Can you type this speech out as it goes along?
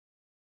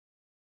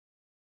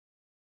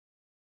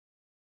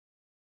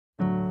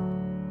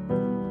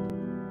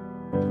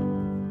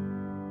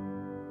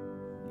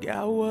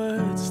Got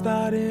words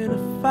starting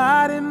a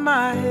fight in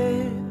my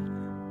head.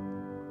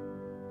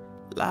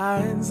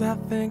 Lines I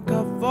think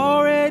I've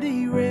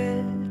already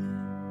read.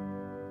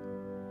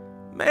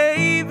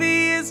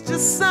 Maybe it's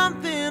just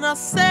something I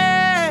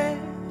said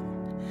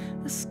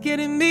that's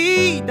getting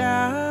me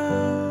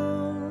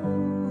down.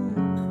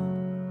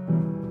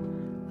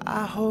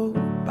 I hope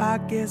I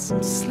get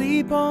some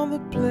sleep on the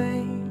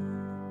plane.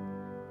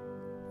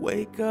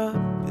 Wake up,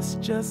 it's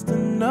just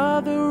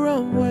another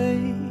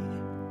runway.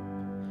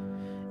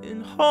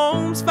 And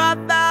home's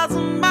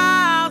 5,000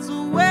 miles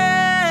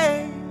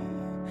away,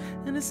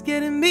 and it's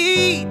getting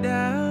me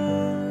down.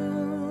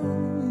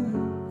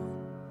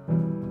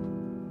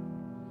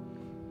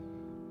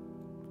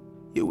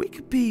 Yeah, we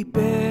could be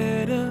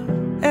better,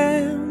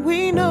 and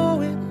we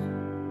know it.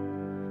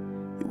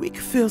 Yeah, we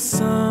could feel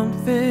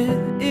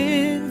something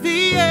in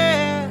the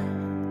air.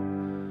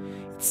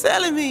 You're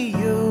telling me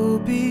you'll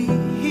be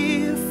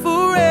here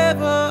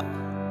forever,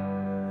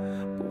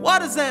 but what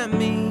does that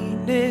mean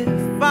if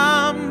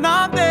I'm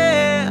not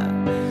there?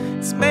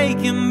 It's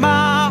making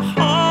my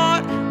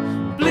heart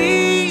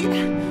bleed.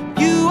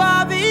 You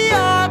are the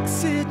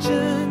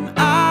oxygen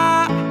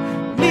I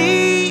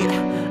need.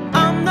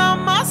 I'm not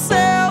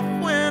myself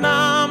when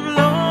I'm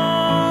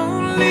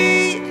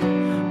lonely,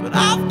 but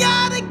I've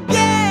gotta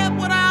get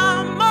what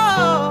I'm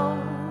owed.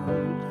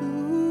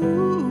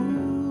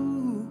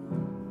 Ooh.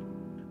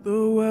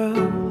 The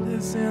world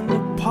is in the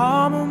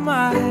palm of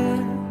my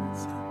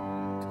hands,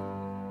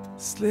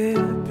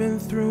 slipping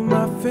through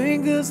my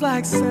fingers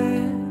like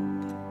sand.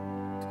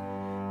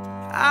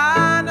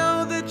 I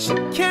know that you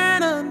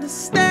can't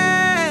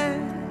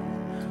understand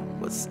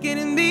what's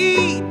getting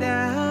me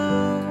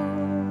down.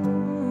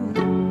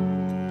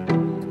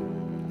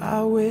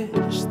 I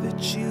wish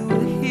that you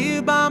were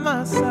here by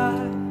my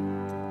side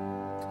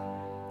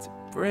to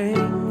bring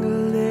a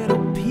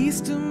little peace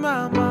to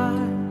my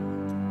mind.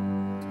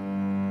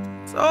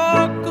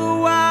 Talk a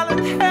while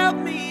and help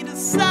me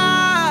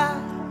decide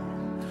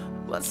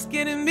what's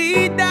getting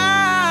me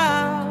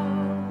down.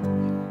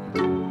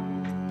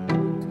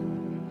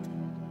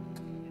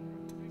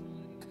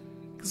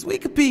 'Cause we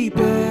could be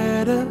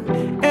better,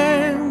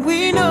 and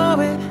we know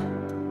it.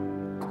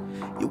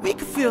 Yeah, we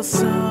could feel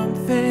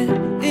something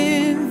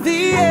in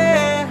the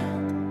air.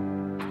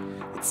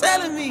 You're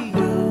telling me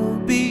you'll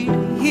be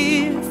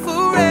here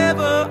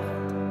forever,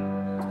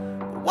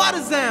 but what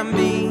does that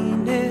mean